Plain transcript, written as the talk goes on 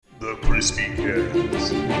Crispy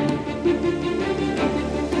Cast.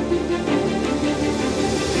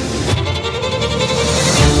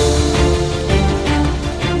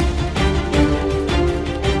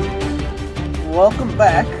 Welcome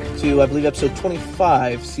back to, I believe, episode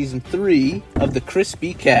 25, season 3 of the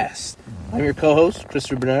Crispy Cast. I'm your co-host,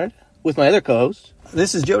 Christopher Bernard, with my other co-host.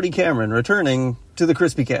 This is Jody Cameron, returning to the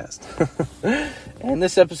Crispy Cast. And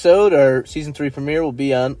this episode, our season 3 premiere, will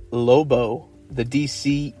be on Lobo, the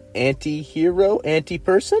DC anti-hero,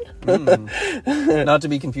 anti-person? Not to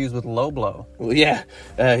be confused with Lobo. Well, yeah,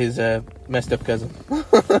 his messed up cousin.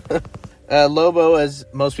 Lobo, as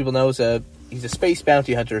most people know, is he's a space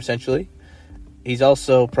bounty hunter, essentially. He's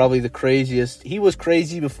also probably the craziest. He was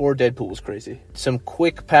crazy before Deadpool was crazy. Some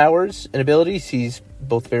quick powers and abilities. He's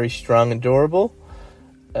both very strong and durable.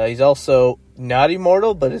 He's also not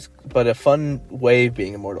immortal, but a fun way of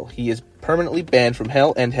being immortal. He is permanently banned from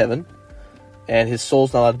hell and heaven, and his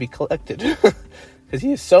soul's not allowed to be collected. Because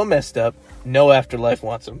he is so messed up, no afterlife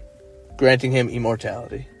wants him, granting him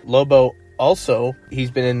immortality. Lobo also,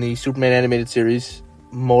 he's been in the Superman animated series.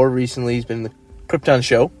 More recently, he's been in the Krypton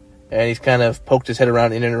show. And he's kind of poked his head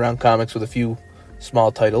around in and around comics with a few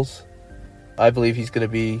small titles. I believe he's going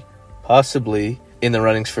to be possibly in the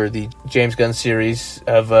runnings for the James Gunn series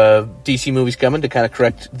of DC movies coming to kind of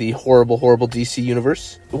correct the horrible, horrible DC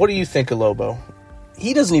universe. What do you think of Lobo?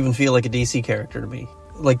 He doesn't even feel like a DC character to me.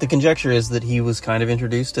 Like, the conjecture is that he was kind of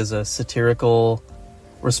introduced as a satirical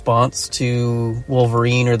response to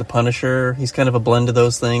Wolverine or the Punisher. He's kind of a blend of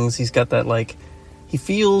those things. He's got that, like, he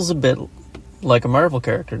feels a bit like a Marvel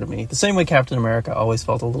character to me. The same way Captain America always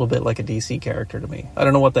felt a little bit like a DC character to me. I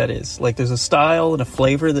don't know what that is. Like, there's a style and a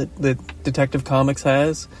flavor that Detective Comics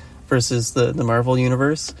has versus the Marvel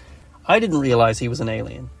universe. I didn't realize he was an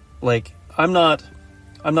alien. Like, I'm not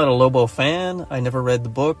a Lobo fan. I never read the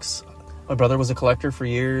books. My brother was a collector for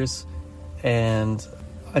years, and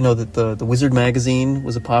I know that the Wizard magazine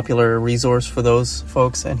was a popular resource for those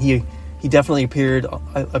folks, and he definitely appeared,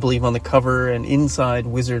 I believe, on the cover and inside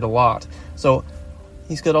Wizard a lot. So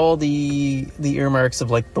he's got all the earmarks of,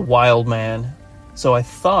 like, the wild man. So I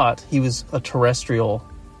thought he was a terrestrial,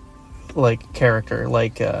 like, character,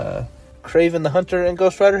 like Kraven the Hunter and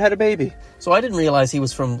Ghost Rider had a baby. So I didn't realize he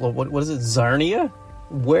was from, what is it, Zarnia?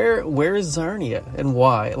 Where is Zarnia and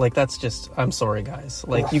why? Like, that's just, I'm sorry, guys.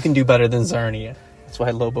 Like, you can do better than Zarnia. That's why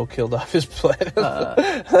Lobo killed off his planet.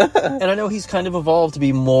 And I know he's kind of evolved to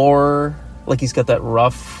be more, like, he's got that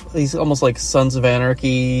rough, he's almost like Sons of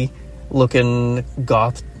Anarchy looking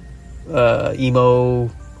goth, emo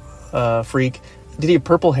freak. Did he have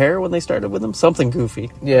purple hair when they started with him? Something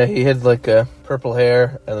goofy. Yeah, he had, like, purple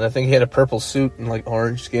hair, and I think he had a purple suit and, like,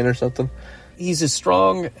 orange skin or something. He's as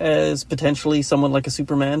strong as potentially someone like a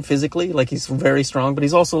Superman physically. Like, he's very strong, but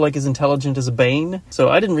he's also, like, as intelligent as a Bane. So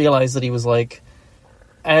I didn't realize that he was, like,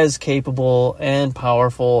 as capable and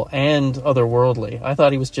powerful and otherworldly. I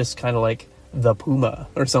thought he was just kind of like the Puma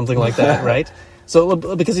or something like that, right? So,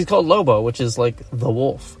 because he's called Lobo, which is like the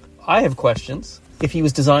wolf. I have questions. If he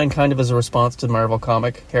was designed kind of as a response to Marvel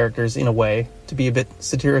comic characters in a way, to be a bit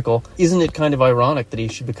satirical, isn't it kind of ironic that he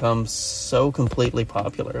should become so completely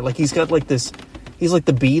popular? Like, he's got like this, he's like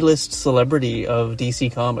the B-list celebrity of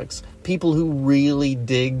DC Comics. People who really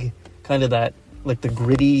dig kind of that, like, the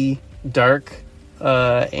gritty, dark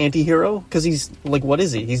anti-hero, because he's like, what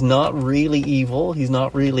is he? He's not really evil, he's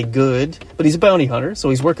not really good, but he's a bounty hunter,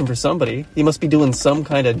 so he's working for somebody. He must be doing some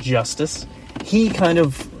kind of justice. He kind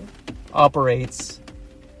of operates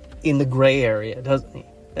in the gray area, doesn't he?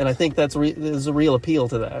 And I think there's a real appeal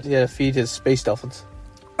to that. Yeah, feed his space dolphins.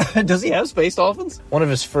 Does he have space dolphins? One of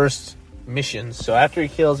his first missions, so after he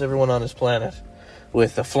kills everyone on his planet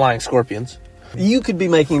with the flying scorpions. You could be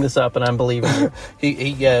making this up, and I'm believing you.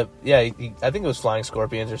 I think it was flying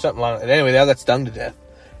scorpions or something like that. Anyway, they all got stung to death.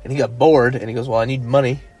 And he got bored, and he goes, well, I need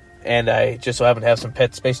money. And I just so happen to have some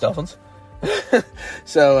pet space dolphins.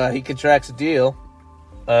 So he contracts a deal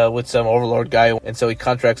with some overlord guy. And so he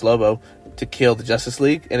contracts Lobo to kill the Justice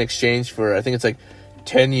League in exchange for, I think it's like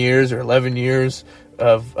 10 years or 11 years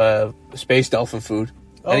of space dolphin food.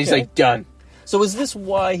 And he's like, done. So is this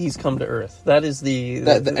why he's come to Earth? That is the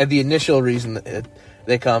initial reason that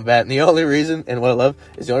they combat. And the only reason, and what I love,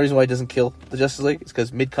 is the only reason why he doesn't kill the Justice League is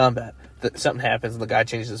because mid-combat, something happens and the guy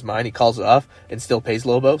changes his mind. He calls it off and still pays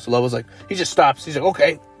Lobo. So Lobo's like, he just stops. He's like,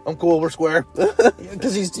 okay, I'm cool, we're square.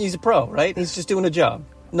 Because he's a pro, right? He's just doing a job.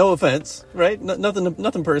 No offense, right?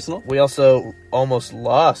 Nothing personal. We also almost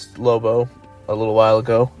lost Lobo a little while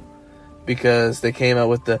ago because they came out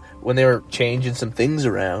with when they were changing some things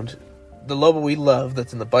around, the Lobo we love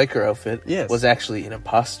that's in the biker outfit was actually an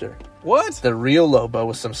imposter. What? The real Lobo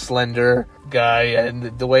was some slender guy,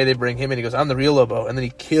 and the way they bring him in, he goes, I'm the real Lobo, and then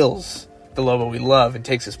he kills the Lobo we love and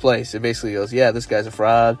takes his place. It basically goes, yeah, this guy's a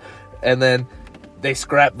fraud. And then they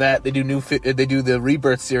scrap that. They do the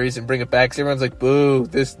Rebirth series and bring it back. So everyone's like, boo,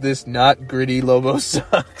 this not gritty Lobo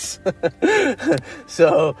sucks.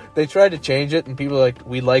 So they tried to change it, and people are like,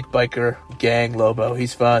 we like biker gang Lobo.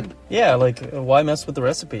 He's fun. Yeah, like, why mess with the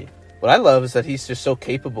recipe? What I love is that he's just so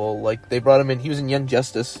capable. Like, they brought him in. He was in Young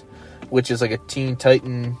Justice, which is like a Teen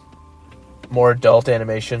Titan, more adult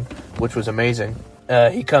animation, which was amazing.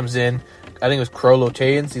 He comes in. I think it was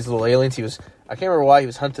Kroloteans, these little aliens. I can't remember why he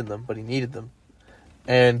was hunting them, but he needed them.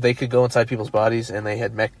 And they could go inside people's bodies, and they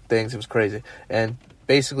had mech things. It was crazy. And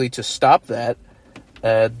basically, to stop that,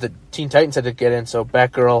 the Teen Titans had to get in. So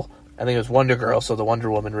Batgirl, I think it was Wonder Girl, so the Wonder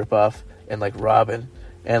Woman ripoff, and like Robin.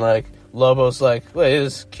 And like Lobo's like, wait,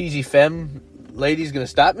 this Kiji Femme lady's gonna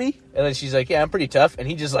stop me? And then she's like, yeah, I'm pretty tough. And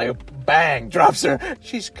he just like, bang, drops her.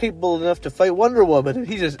 She's capable enough to fight Wonder Woman. And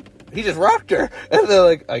he just rocked her. And they're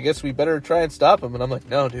like, I guess we better try and stop him. And I'm like,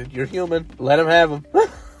 no, dude, you're human. Let him have him.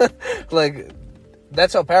 Like,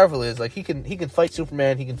 that's how powerful he is. Like, he can fight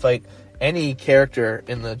Superman. He can fight any character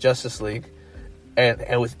in the Justice League. And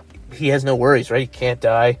he has no worries, right? He can't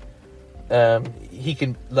die. He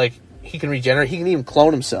can regenerate. He can even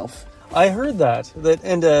clone himself. I heard that.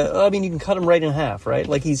 And I mean, you can cut him right in half, right?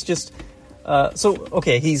 Like, he's just...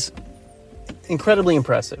 he's incredibly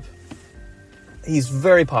impressive. He's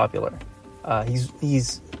very popular.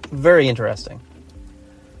 He's very interesting.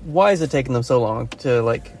 Why is it taking them so long to,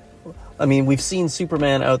 like... I mean, we've seen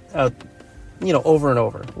Superman out, over and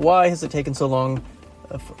over. Why has it taken so long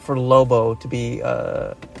for Lobo to be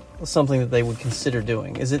something that they would consider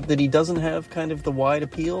doing? Is it that he doesn't have kind of the wide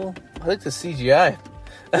appeal? I think the CGI.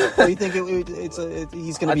 Well, you think he's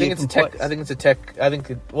going to be? I've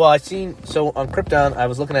seen on Krypton. I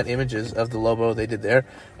was looking at images of the Lobo they did there,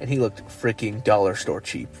 and he looked freaking dollar store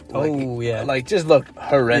cheap. Like just looked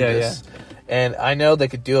horrendous. Yeah. And I know they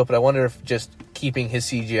could do it, but I wonder if just keeping his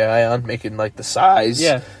CGI on, making like the size,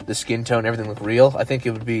 the skin tone, everything look real. I think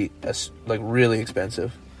it would be really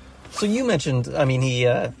expensive. So you mentioned, I mean, he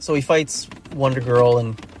fights Wonder Girl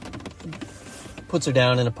and puts her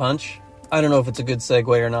down in a punch. I don't know if it's a good segue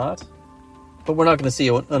or not, but we're not going to see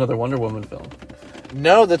another Wonder Woman film.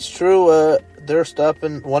 No, that's true. They're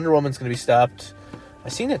stopping. Wonder Woman's going to be stopped. I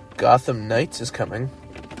seen that Gotham Knights is coming.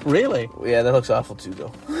 Really? Yeah, that looks awful too,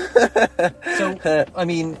 though. So, I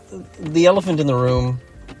mean, the elephant in the room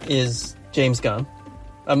is James Gunn.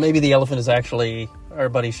 Maybe the elephant is actually our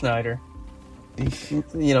buddy Schneider.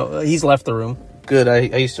 He's left the room. Good. I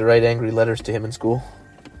used to write angry letters to him in school.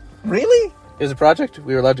 Really? It was a project.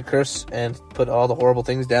 We were allowed to curse and put all the horrible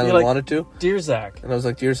things down that we wanted to. Dear Zach. And I was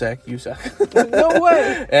like, Dear Zach, you suck. No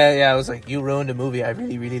way. And I was like, you ruined a movie I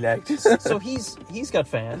really, really liked. So he's got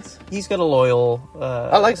fans. He's got a loyal...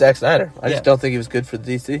 I like Zack Snyder. I just don't think he was good for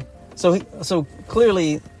the DC. So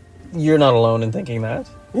clearly, you're not alone in thinking that.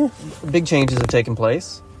 Yeah. Big changes have taken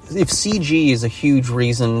place. If CG is a huge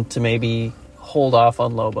reason to maybe hold off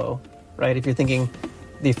on Lobo, right? If you're thinking...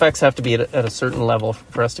 The effects have to be at a certain level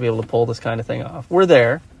for us to be able to pull this kind of thing off. We're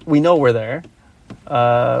there. We know we're there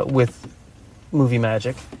with movie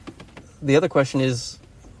magic. The other question is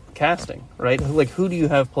casting, right? Like, who do you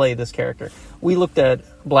have play this character? We looked at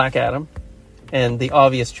Black Adam and the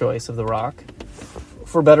obvious choice of The Rock,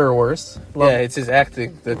 for better or worse. It's his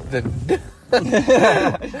acting.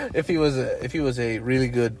 If he was a really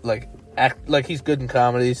good he's good in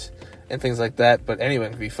comedies and things like that, but anyone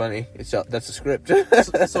can be funny. That's a script.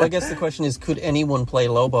 So I guess the question is, could anyone play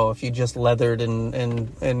Lobo if you just leathered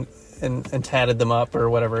and tatted them up or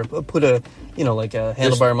whatever? Put a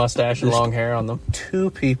handlebar mustache and long hair on them. Two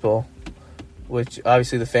people, which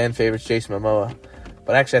obviously the fan favorite's Jason Momoa,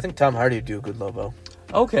 but actually I think Tom Hardy would do a good Lobo.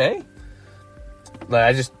 Okay. Like,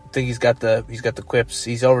 I just think he's got the quips.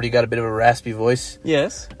 He's already got a bit of a raspy voice.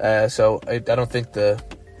 Yes. So I don't think there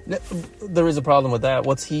is a problem with that.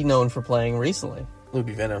 What's he known for playing recently?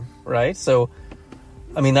 Luby Venom. Right? So,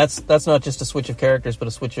 I mean, that's not just a switch of characters, but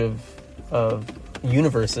a switch of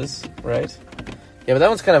universes, right? Yeah, but that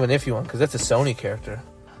one's kind of an iffy one, because that's a Sony character.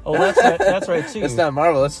 Oh, that's right, too. That's not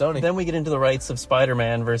Marvel, that's Sony. Then we get into the rights of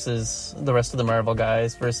Spider-Man versus the rest of the Marvel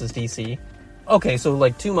guys versus DC. Okay, so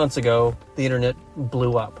like 2 months ago, the internet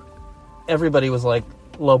blew up. Everybody was like,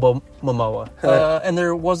 Lobo Momoa. And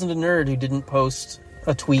there wasn't a nerd who didn't post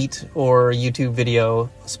a tweet or a YouTube video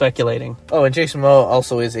speculating. Oh, and Jason Momoa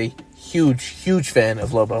also is a huge, huge fan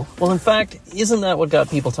of Lobo. Well, in fact, isn't that what got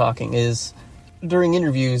people talking? Is during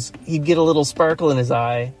interviews, he'd get a little sparkle in his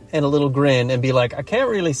eye and a little grin and be like, I can't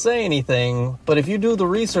really say anything, but if you do the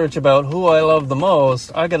research about who I love the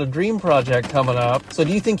most, I got a dream project coming up. So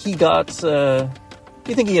do you think he got, do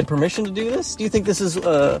you think he had permission to do this? Do you think this is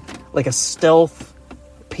like a stealth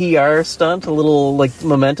PR stunt, a little like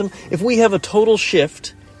momentum? If we have a total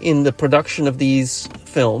shift in the production of these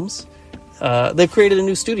films, they've created a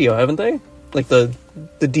new studio, haven't they? Like the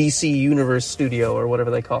DC Universe studio or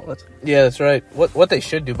whatever they call it. Yeah, that's right. What they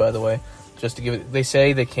should do, by the way, just to give it, they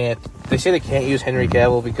say they can't use Henry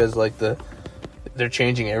Cavill because like they're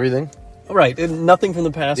changing everything. Right, and nothing from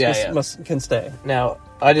the past can stay. Now,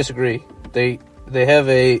 I disagree. They have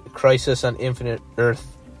a Crisis on Infinite Earth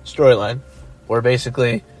storyline where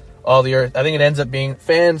basically all the Earth, I think it ends up being,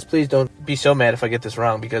 fans, please don't be so mad if I get this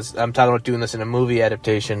wrong, because I'm talking about doing this in a movie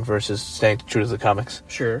adaptation versus staying true to the comics.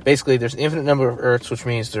 Sure. Basically, there's an infinite number of Earths, which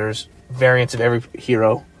means there's variants of every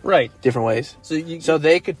hero. Right. Different ways. So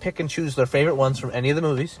they could pick and choose their favorite ones from any of the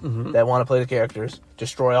movies that want to play the characters,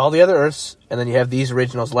 destroy all the other Earths, and then you have these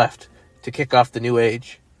originals left to kick off the new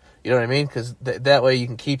age. You know what I mean? Because that way you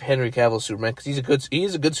can keep Henry Cavill Superman, because he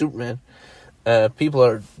is a good Superman. People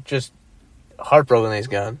are just heartbroken that he's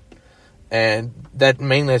gone. And that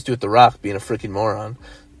mainly has to do with The Rock being a freaking moron,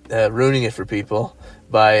 ruining it for people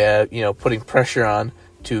by, putting pressure on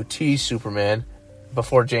to tease Superman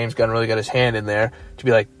before James Gunn really got his hand in there to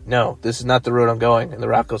be like, no, this is not the road I'm going. And The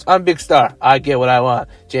Rock goes, I'm a big star. I get what I want.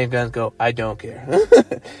 James Gunn go, I don't care.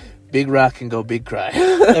 Big Rock can go big cry.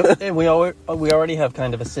 and we already have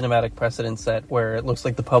kind of a cinematic precedent set where it looks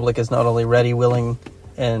like the public is not only ready, willing,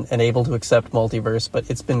 and able to accept multiverse, but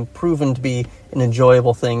it's been proven to be an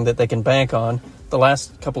enjoyable thing that they can bank on. The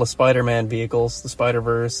last couple of Spider-Man vehicles, the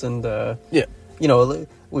Spider-Verse, and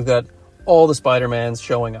we've got all the Spider-Mans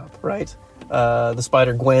showing up, right? The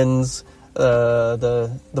Spider-Gwens,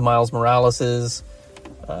 the Miles Moraleses,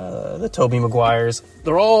 the Tobey Maguires.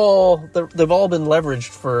 They've all been leveraged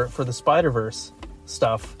for the Spider-Verse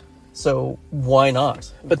stuff. So why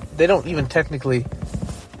not? But they don't even technically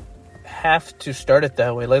have to start it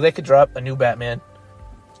that way. Like, they could drop a new Batman,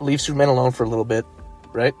 leave Superman alone for a little bit,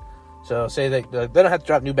 right? So say they don't have to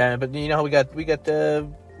drop new Batman, but you know how we got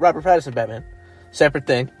Robert Pattinson Batman, separate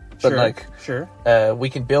thing. But sure.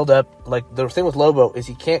 We can build up, like, the thing with Lobo is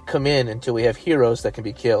he can't come in until we have heroes that can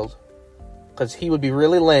be killed, because he would be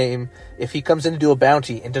really lame if he comes in to do a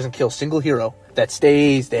bounty and doesn't kill a single hero that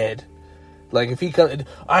stays dead. Like, if he comes,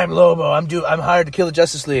 I'm Lobo, I'm hired to kill the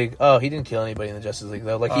Justice League. Oh, he didn't kill anybody in the Justice League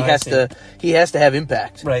though. Like, he has to have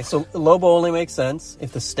impact. Right. So Lobo only makes sense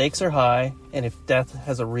if the stakes are high and if death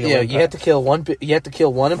has a real impact. You have to kill one. You have to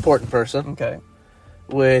kill one important person. Okay.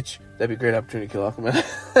 Which that'd be a great opportunity to kill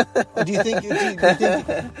Aquaman. Do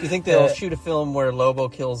you think they'll shoot a film where Lobo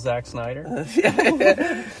kills Zack Snyder?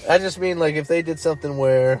 I just mean, like, if they did something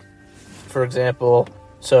where, for example,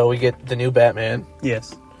 so we get the new Batman.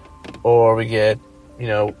 Yes. Or we get,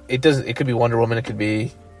 it could be Wonder Woman, it could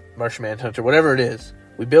be Martian Manhunter, whatever it is.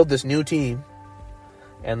 We build this new team,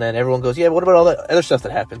 and then everyone goes, yeah, but what about all that other stuff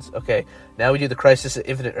that happens? Okay, now we do the Crisis at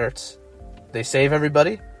Infinite Earths. They save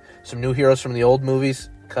everybody, some new heroes from the old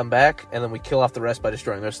movies come back, and then we kill off the rest by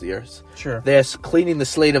destroying the rest of the Earths. Sure. They're cleaning the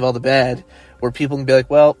slate of all the bad, where people can be like,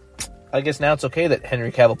 well, I guess now it's okay that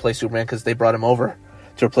Henry Cavill plays Superman because they brought him over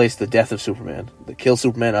to replace the death of Superman. They kill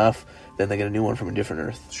Superman off, then they get a new one from a different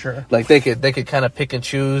Earth. Sure. Like, they could kind of pick and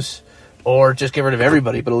choose, or just get rid of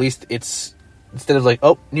everybody, but at least it's, instead of like,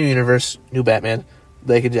 oh, new universe, new Batman,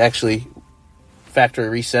 they could actually factory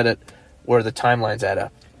reset it where the timelines add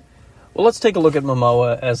up. Well, let's take a look at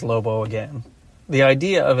Momoa as Lobo again. The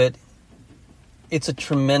idea of it, it's a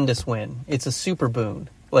tremendous win. It's a super boon.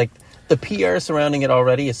 Like, the PR surrounding it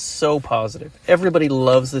already is so positive. Everybody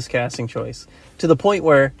loves this casting choice, to the point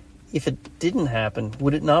where, if it didn't happen,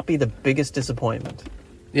 would it not be the biggest disappointment?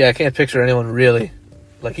 Yeah, I can't picture anyone really.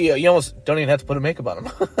 Like, you almost don't even have to put a makeup on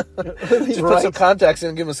him. Just put some contacts in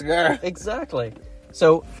and give him a cigar. Exactly.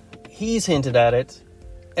 So, he's hinted at it.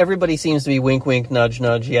 Everybody seems to be wink, wink, nudge,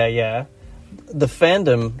 nudge, yeah, yeah. The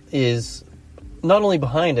fandom is not only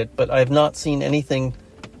behind it, but I've not seen anything...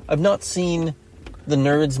 I've not seen the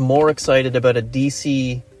nerds more excited about a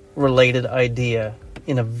DC-related idea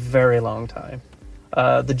in a very long time.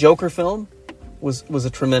 The Joker film was a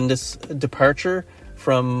tremendous departure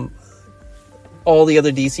from all the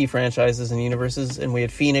other DC franchises and universes, and we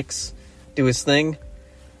had Phoenix do his thing.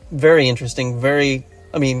 Very interesting,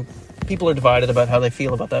 people are divided about how they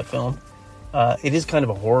feel about that film. It is kind of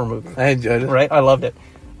a horror movie. I enjoyed it. Right? I loved it.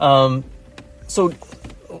 So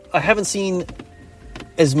I haven't seen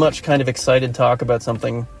as much kind of excited talk about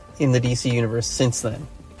something in the DC universe since then.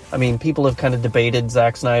 I mean, people have kind of debated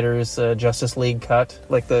Zack Snyder's Justice League cut,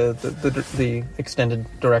 like the extended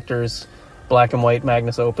director's black and white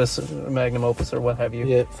magnum opus, or what have you.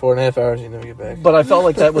 Yeah, 4.5 hours, you never get back. But I felt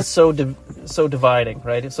like that was so dividing,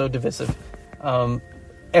 right? It's so divisive.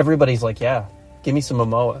 Everybody's like, yeah, give me some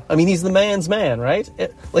Momoa. I mean, he's the man's man, right?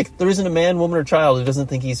 There isn't a man, woman, or child who doesn't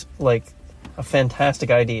think he's like a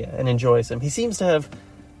fantastic idea and enjoys him. He seems to have,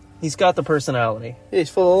 he's got the personality. Yeah, he's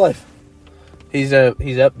full of life. He's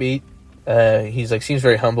upbeat. He's like, seems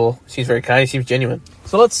very humble. Seems very kind. He seems genuine.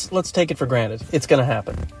 So let's take it for granted. It's going to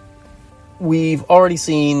happen. We've already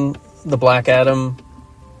seen the Black Adam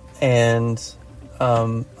and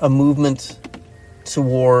a movement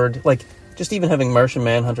toward, like, just even having Martian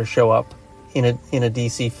Manhunter show up in a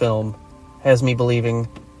DC film has me believing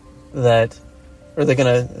that, or they're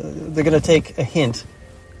gonna take a hint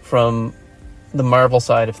from the Marvel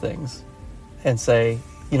side of things and say,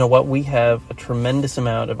 you know what, we have a tremendous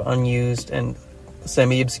amount of unused and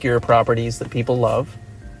semi-obscure properties that people love.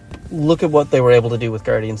 Look at what they were able to do with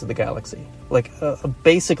Guardians of the Galaxy. Like,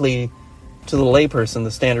 basically, to the layperson,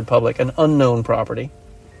 the standard public, an unknown property.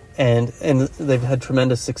 And they've had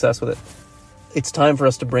tremendous success with it. It's time for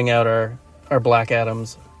us to bring out our Black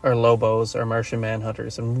Adams, our Lobos, our Martian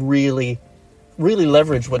Manhunters, and really, really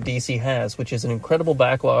leverage what DC has, which is an incredible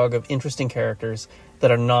backlog of interesting characters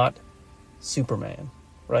that are not Superman,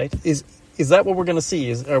 right? Is that what we're going to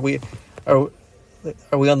see? Are we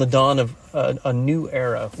on the dawn of a new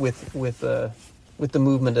era with the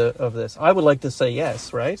movement of this? I would like to say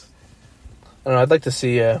yes, right? I don't know. I'd like to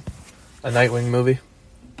see a Nightwing movie.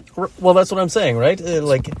 Well, that's what I'm saying, right?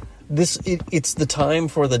 It's the time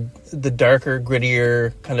for the darker,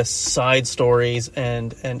 grittier kind of side stories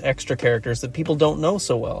and extra characters that people don't know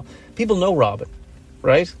so well. People know Robin,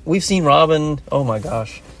 right? We've seen Robin. Oh my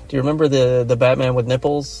gosh, do you remember the Batman with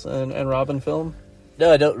nipples and Robin film?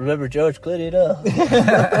 No, I don't remember George Clooney at all.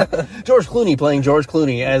 George Clooney playing George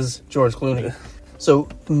Clooney as George Clooney. So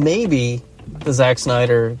maybe the Zack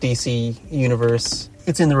Snyder DC universe,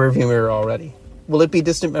 it's in the rearview mirror already. Will it be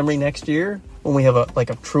distant memory next year when we have a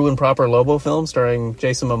true and proper Lobo film starring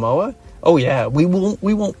Jason Momoa? Oh yeah, we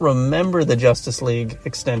won't remember the Justice League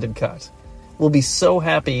extended cut. We'll be so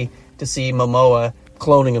happy to see Momoa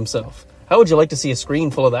cloning himself. How would you like to see a screen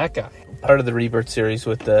full of that guy? Part of the Rebirth series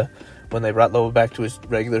with when they brought Lobo back to his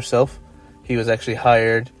regular self, he was actually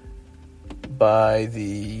hired by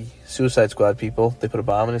the Suicide Squad people. They put a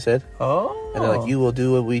bomb in his head. Oh. And they're like, you will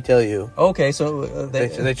do what we tell you. Okay, so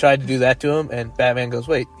they tried to do that to him, and Batman goes,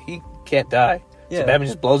 wait, he can't die. Yeah. So Batman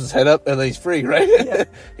just blows his head up, and then he's free, right? Yeah.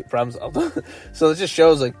 He problems solved. So it just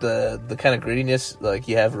shows, like, the kind of grittiness, like,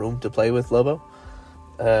 you have room to play with Lobo.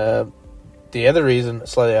 The other reason,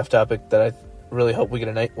 slightly off topic, that I really hope we get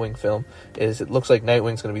a Nightwing film is it looks like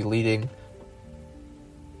Nightwing's going to be leading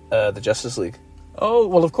the Justice League. Oh,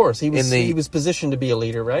 well, of course. He was positioned to be a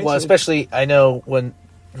leader, right? Well, especially, I know when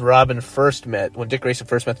when Dick Grayson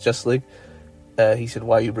first met the Justice League, he said,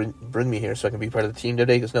 why you bring me here so I can be part of the team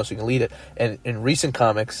today? He goes, no, so you can lead it. And in recent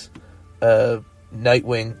comics,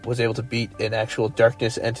 Nightwing was able to beat an actual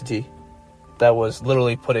darkness entity that was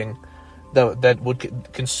literally that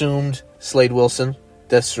would consumed Slade Wilson,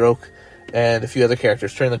 Deathstroke, and a few other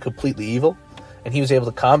characters, turning them completely evil. And he was able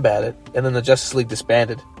to combat it, and then the Justice League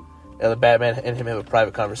disbanded. And the Batman and him have a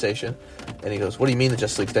private conversation. And he goes, what do you mean the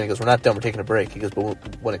Justice League's done? He goes, we're not done, we're taking a break. He goes, but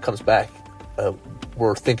when it comes back,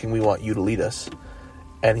 we're thinking we want you to lead us.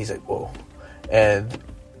 And he's like, whoa. And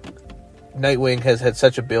Nightwing has had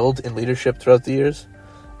such a build in leadership throughout the years.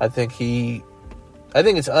 I think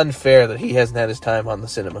it's unfair that he hasn't had his time on the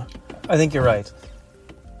cinema. I think you're right.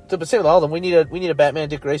 But same with all of them. We need a Batman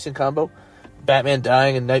Dick Grayson combo. Batman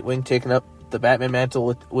dying and Nightwing taking up the Batman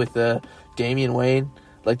mantle with Damian Wayne.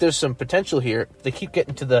 Like, there's some potential here. They keep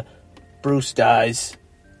getting to the Bruce dies.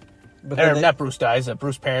 Not Bruce dies.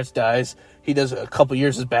 Bruce Parents dies. He does a couple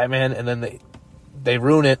years as Batman, and then they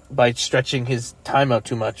ruin it by stretching his time out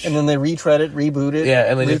too much. And then they retread it, reboot it,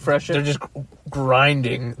 and refresh it. They're just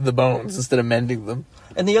grinding the bones instead of mending them.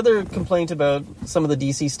 And the other complaint about some of the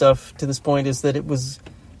DC stuff to this point is that it was,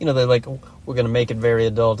 they're like, we're going to make it very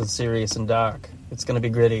adult and serious and dark. It's going to be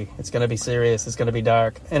gritty. It's going to be serious. It's going to be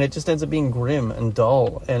dark. And it just ends up being grim and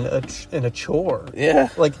dull and a chore. Yeah.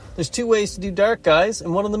 Like, there's two ways to do dark, guys,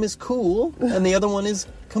 and one of them is cool, and the other one is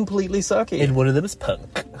completely sucky. And one of them is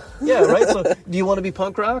punk. Yeah, right? So, do you want to be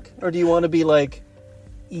punk rock, or do you want to be, like,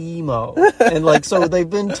 emo? And, like, so they've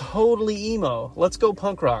been totally emo. Let's go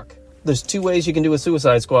punk rock. There's two ways you can do a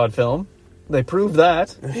Suicide Squad film. They proved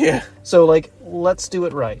that. Yeah. So, like, let's do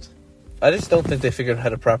it right. I just don't think they figured out how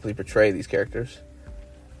to properly portray these characters.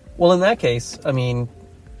 Well, in that case, I mean,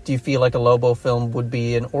 do you feel like a Lobo film would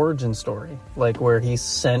be an origin story? Like where he's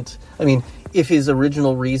sent... I mean, if his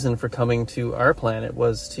original reason for coming to our planet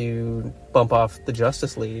was to bump off the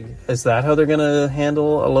Justice League, is that how they're going to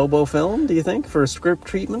handle a Lobo film, do you think, for script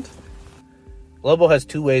treatment? Lobo has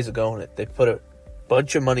two ways of going it. They put a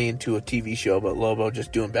bunch of money into a TV show about Lobo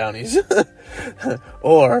just doing bounties.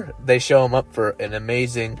 Or they show him up for an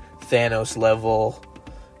amazing Thanos-level...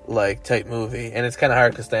 like type movie, and it's kind of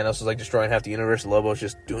hard because Thanos is like destroying half the universe. Lobo's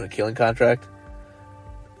just doing a killing contract,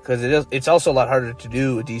 because it's also a lot harder to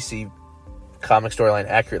do a DC comic storyline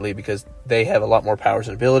accurately because they have a lot more powers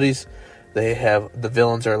and abilities. The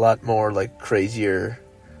villains are a lot more like crazier,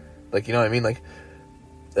 like, you know what I mean, like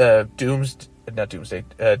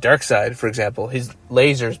Darkseid, for example. His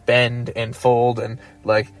lasers bend and fold, and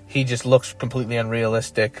like he just looks completely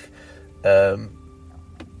unrealistic.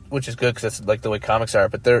 Which is good because that's like the way comics are,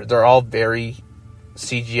 but they're all very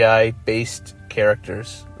CGI based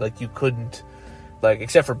characters. Like you couldn't, like,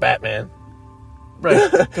 except for Batman,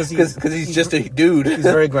 right? Because he's just a dude. He's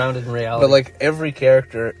very grounded in reality. But like every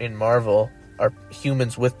character in Marvel are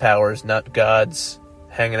humans with powers, not gods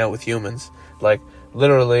hanging out with humans. Like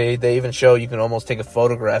literally, they even show you can almost take a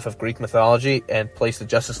photograph of Greek mythology and place the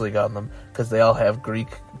Justice League on them because they all have Greek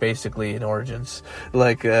basically in origins.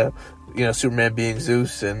 Like. Superman being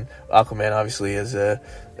Zeus, and Aquaman obviously is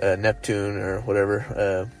Neptune or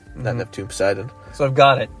whatever. Not Neptune, Poseidon. So I've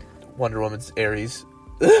got it. Wonder Woman's Ares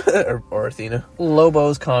or Athena.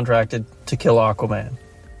 Lobo's contracted to kill Aquaman.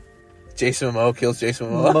 Jason Momoa kills Jason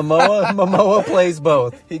Momoa. Momoa plays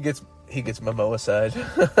both. He gets Momoa side.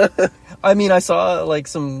 I mean, I saw like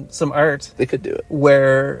some art. They could do it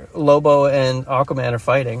where Lobo and Aquaman are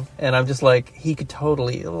fighting, and I'm just like, he could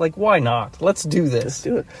totally, like, why not? Let's do this. Let's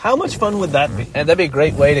do it. How much fun would that be? And that'd be a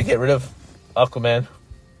great way to get rid of Aquaman.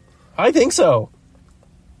 I think so.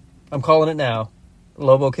 I'm calling it now.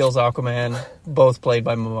 Lobo kills Aquaman, both played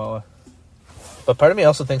by Momoa. But part of me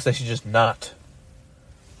also thinks they should just not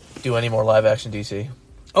do any more live action DC.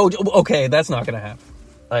 Oh, okay, that's not going to happen.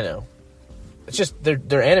 I know. It's just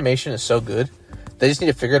their animation is so good. They just need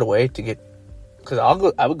to figure out a way to get. Because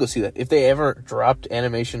I would go see that if they ever dropped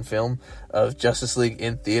animation film of Justice League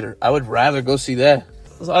in theater. I would rather go see that.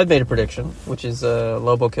 So I've made a prediction, which is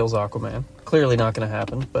Lobo kills Aquaman. Clearly not going to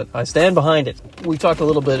happen, but I stand behind it. We talked a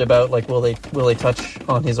little bit about like will they touch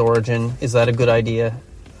on his origin? Is that a good idea?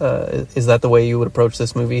 Is that the way you would approach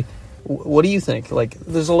this movie? What do you think? Like,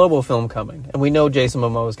 there's a Lobo film coming, and we know Jason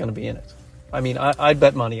Momoa is going to be in it. I mean, I'd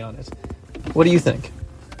bet money on it. What do you think?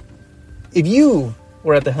 If you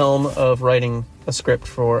were at the helm of writing a script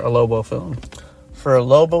for a Lobo film. For a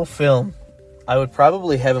Lobo film, I would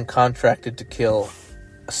probably have him contracted to kill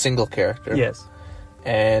a single character. Yes.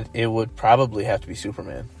 And it would probably have to be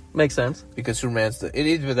Superman. Makes sense. Because Superman's it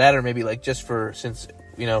either that or maybe like just for, since,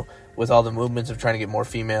 with all the movements of trying to get more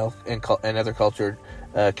female and other cultured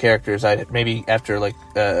characters, I'd maybe after like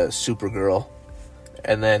Supergirl.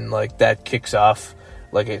 And then like that kicks off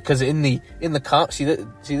like it, because in the see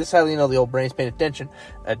this is how the old brain's paying attention.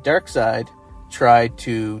 Darkseid tried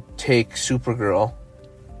to take Supergirl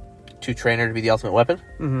to train her to be the ultimate weapon,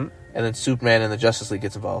 and then Superman and the Justice League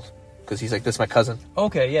gets involved because he's like, this is my cousin.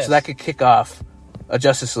 Okay, yes. So that could kick off a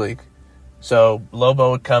Justice League. So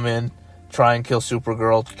Lobo would come in, try and kill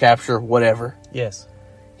Supergirl, capture whatever. Yes.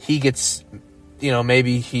 He gets,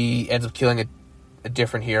 maybe he ends up killing a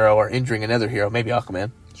different hero or injuring another hero, maybe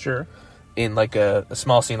Aquaman. Sure. In like a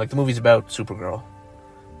small scene, like the movie's about Supergirl,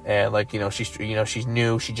 and like she's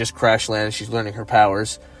new, she just crash landed, she's learning her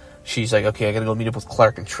powers. She's like, okay, I gotta go meet up with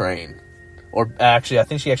Clark and train. Or actually, I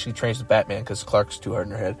think she actually trains with Batman because Clark's too hard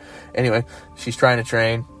in her head. Anyway, she's trying to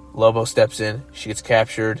train. Lobo steps in, she gets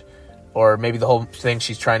captured, or maybe the whole thing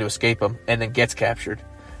she's trying to escape him and then gets captured.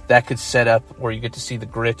 That could set up where you get to see the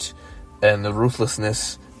grit and the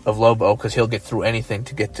ruthlessness of Lobo because he'll get through anything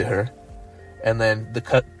to get to her. And then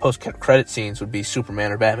the post-credit scenes would be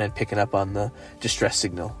Superman or Batman picking up on the distress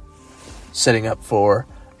signal, setting up for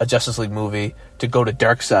a Justice League movie to go to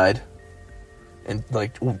Darkseid and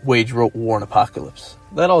like wage war and apocalypse.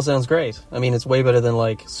 That all sounds great. I mean, it's way better than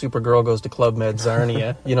like Supergirl goes to Club Med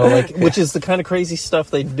Zarnia, which is the kind of crazy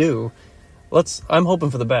stuff they do. I'm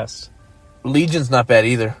hoping for the best. Legion's not bad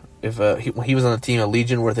either. If he was on the team of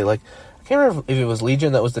Legion, where they I can't remember if it was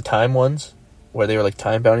Legion that was the time ones, where they were like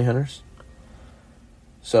time bounty hunters.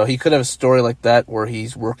 So he could have a story like that where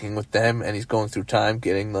he's working with them and he's going through time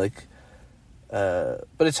getting but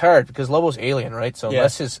it's hard because Lobo's alien, right? So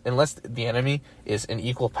unless the enemy is an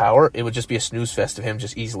equal power, it would just be a snooze fest of him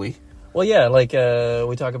just easily. Well, yeah,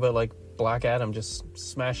 we talk about Black Adam just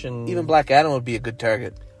smashing. Even Black Adam would be a good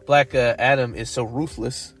target. Black Adam is so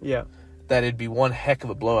ruthless. Yeah. that it'd be one heck of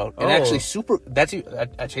a blowout. And Oh. actually,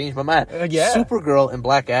 I changed my mind. Yeah. Supergirl and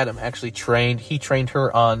Black Adam actually trained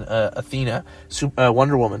her on Athena,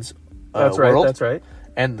 Wonder Woman's That's right. world. That's right.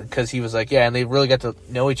 And because he was like, yeah, and they really got to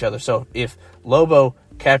know each other. So if Lobo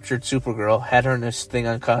captured Supergirl, had her in this thing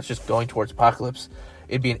unconscious going towards Apocalypse,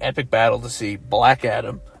 it'd be an epic battle to see Black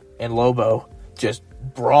Adam and Lobo just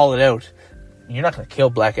brawl it out. You're not going to kill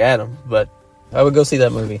Black Adam, but... I would go see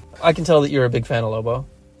that movie. I can tell that you're a big fan of Lobo.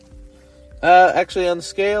 Actually, on the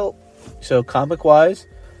scale, so comic-wise,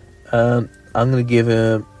 I'm going to give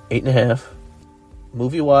him 8.5.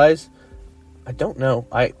 Movie-wise, I don't know.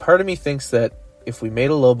 Part of me thinks that if we made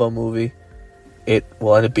a Lobo movie, it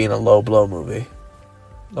will end up being a low blow movie.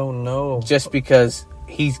 Oh, no. Just because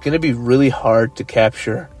he's going to be really hard to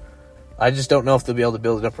capture. I just don't know if they'll be able to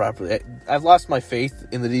build it up properly. I've lost my faith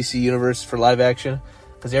in the DC universe for live action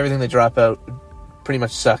because everything they drop out pretty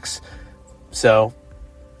much sucks. So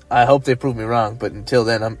I hope they prove me wrong, but until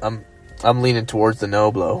then, I'm leaning towards the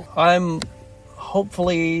no blow. I'm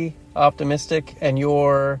hopefully optimistic, and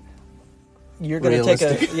you're gonna take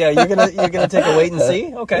Realistic. you're gonna take a wait and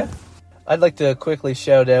see. Okay. I'd like to quickly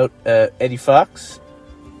shout out Eddie Fox.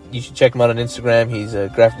 You should check him out on Instagram. He's a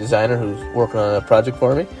graphic designer who's working on a project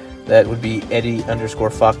for me. That would be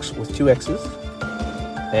Eddie_Fox with 2 X's.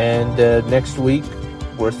 And next week,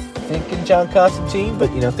 we're thinking John Constantine, but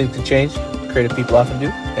things can change. Creative people often do.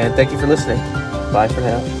 And thank you for listening. Bye for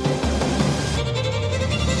now.